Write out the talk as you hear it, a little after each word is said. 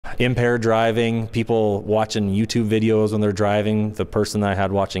impaired driving, people watching YouTube videos when they're driving, the person that I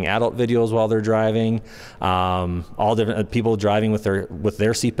had watching adult videos while they're driving, all different people driving with their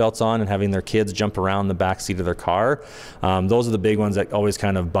seatbelts on and having their kids jump around the back seat of their car. Those are the big ones that always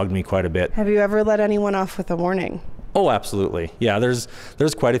kind of bugged me quite a bit. Have you ever let anyone off with a warning? Oh, absolutely. Yeah, there's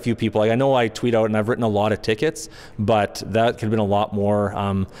quite a few people. Like, I know I tweet out and I've written a lot of tickets, but that could have been a lot more.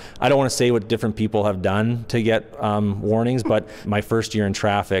 I don't want to say what different people have done to get warnings, but my first year in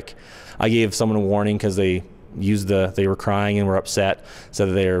traffic, I gave someone a warning because they were crying and were upset, said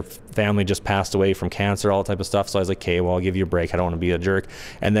that their family just passed away from cancer, all that type of stuff. So I was like, okay, well, I'll give you a break. I don't want to be a jerk.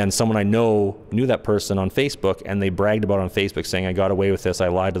 And then someone I knew that person on Facebook, and they bragged about it on Facebook saying, I got away with this. I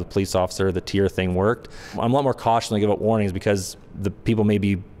lied to the police officer. The tier thing worked. I'm a lot more cautious when I give out warnings because the people may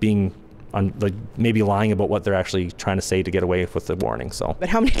be maybe lying about what they're actually trying to say to get away with the warning. So. But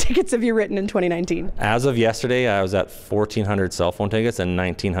how many tickets have you written in 2019? As of yesterday, I was at 1,400 cell phone tickets and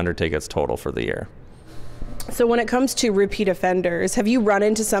 1,900 tickets total for the year. So when it comes to repeat offenders, have you run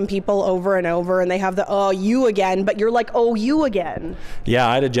into some people over and over and they have the, oh, you again, but you're like, oh, you again? Yeah,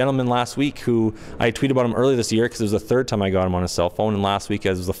 I had a gentleman last week who I tweeted about him earlier this year because it was the third time I got him on his cell phone, and last week it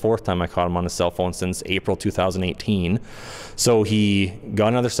was the fourth time I caught him on his cell phone since April 2018. So he got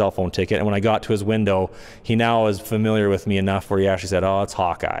another cell phone ticket, and when I got to his window, he now is familiar with me enough where he actually said, oh, it's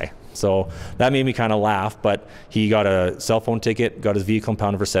Hawkeye. So that made me kind of laugh, but he got a cell phone ticket, got his vehicle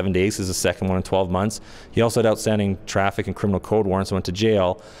impounded for 7 days. This is the second one in 12 months. He also had outstanding traffic and criminal code warrants, went to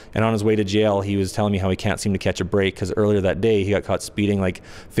jail. And on his way to jail, he was telling me how he can't seem to catch a break because earlier that day he got caught speeding like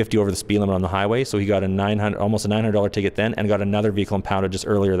 50 over the speed limit on the highway. So he got almost a $900 ticket then, and got another vehicle impounded just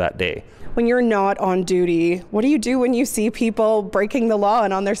earlier that day. When you're not on duty, what do you do when you see people breaking the law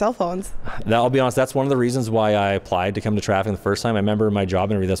and on their cell phones? I'll be honest, that's one of the reasons why I applied to come to traffic the first time. I remember in my job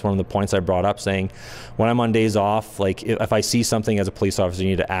interview, that's one of the points I brought up, saying when I'm on days off, like if I see something as a police officer, you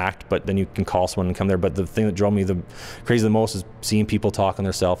need to act, but then you can call someone and come there. But the thing that drove me crazy the most is seeing people talk on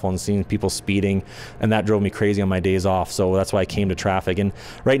their cell phones, seeing people speeding, and that drove me crazy on my days off. So that's why I came to traffic. And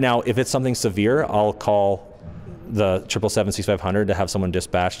right now, if it's something severe, I'll call the 777-6500 to have someone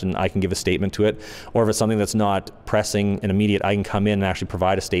dispatched and I can give a statement to it. Or if it's something that's not pressing and immediate, I can come in and actually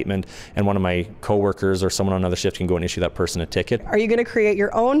provide a statement, and one of my coworkers or someone on another shift can go and issue that person a ticket. Are you going to create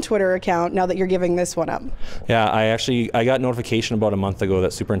your own Twitter account now that you're giving this one up? Yeah, I got notification about a month ago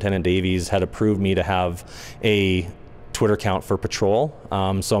that Superintendent Davies had approved me to have a Twitter account for patrol,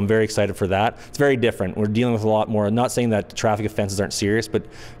 so I'm very excited for that. It's very different. We're dealing with a lot more, not saying that traffic offenses aren't serious, but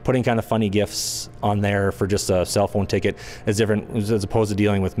putting kind of funny GIFs on there for just a cell phone ticket is different as opposed to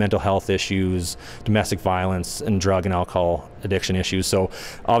dealing with mental health issues, domestic violence, and drug and alcohol addiction issues. So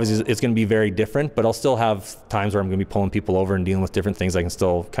obviously it's going to be very different, but I'll still have times where I'm going to be pulling people over and dealing with different things. I can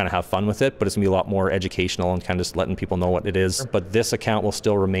still kind of have fun with it, but it's going to be a lot more educational and kind of just letting people know what it is. But this account will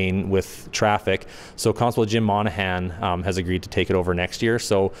still remain with traffic. So Constable Jim Monahan has agreed to take it over next year.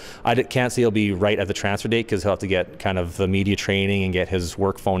 So I can't say he'll be right at the transfer date because he'll have to get kind of the media training and get his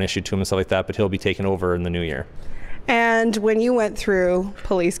work phone issued to him and stuff like that, but he'll be taking over in the new year. And when you went through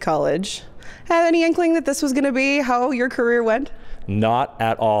police college, have any inkling that this was going to be how your career went? Not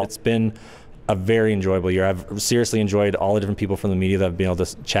at all. It's been a very enjoyable year. I've seriously enjoyed all the different people from the media that I've been able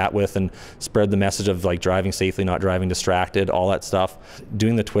to chat with and spread the message of like driving safely, not driving distracted, all that stuff.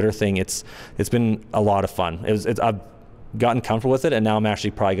 Doing the Twitter thing, it's been a lot of fun. I've gotten comfortable with it, and now I'm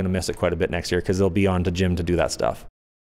actually probably going to miss it quite a bit next year because it'll be on to Jim to do that stuff.